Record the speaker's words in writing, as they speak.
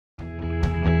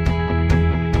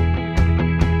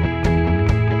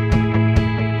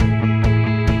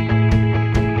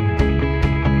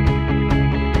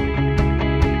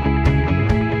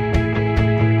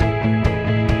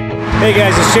Hey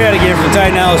guys, it's Chad again from the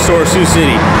Titan Outlet Store, Sioux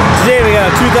City. Today we got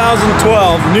a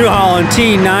 2012 New Holland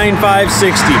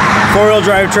T9560 four-wheel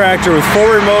drive tractor with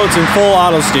 4 remotes and full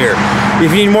auto steer.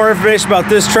 If you need more information about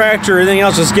this tractor or anything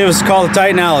else, just give us a call at the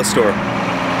Titan Outlet Store.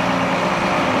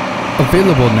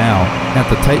 Available now at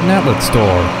the Titan Outlet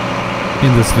Store.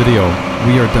 In this video,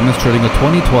 we are demonstrating a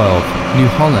 2012 New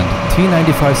Holland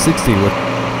T9560 with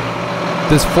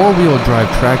this four-wheel drive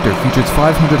tractor features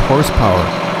 500 horsepower,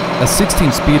 a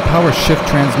 16-speed power shift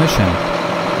transmission,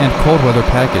 and cold weather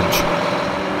package.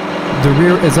 The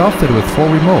rear is outfitted with 4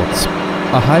 remotes,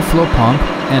 a high flow pump,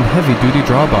 and heavy-duty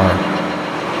drawbar.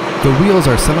 The wheels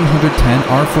are 710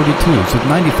 R42s with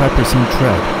 95%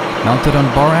 tread, mounted on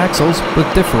bar axles with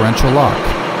differential lock.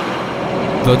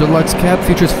 The Deluxe Cab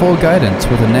features full guidance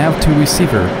with a Nav 2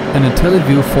 receiver and a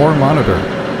IntelliView 4 monitor,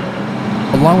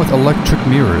 along with electric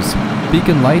mirrors,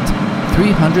 beacon light,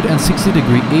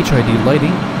 360-degree HID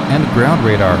lighting, and ground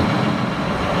radar.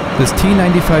 This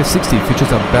T9560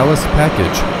 features a ballast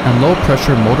package and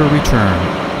low-pressure motor return.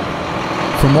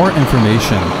 For more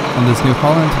information on this New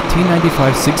Holland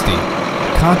T9560,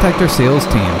 contact our sales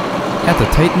team at the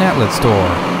Titan Outlet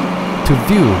Store. To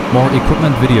view more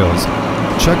equipment videos,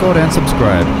 check out and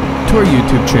subscribe to our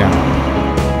YouTube channel.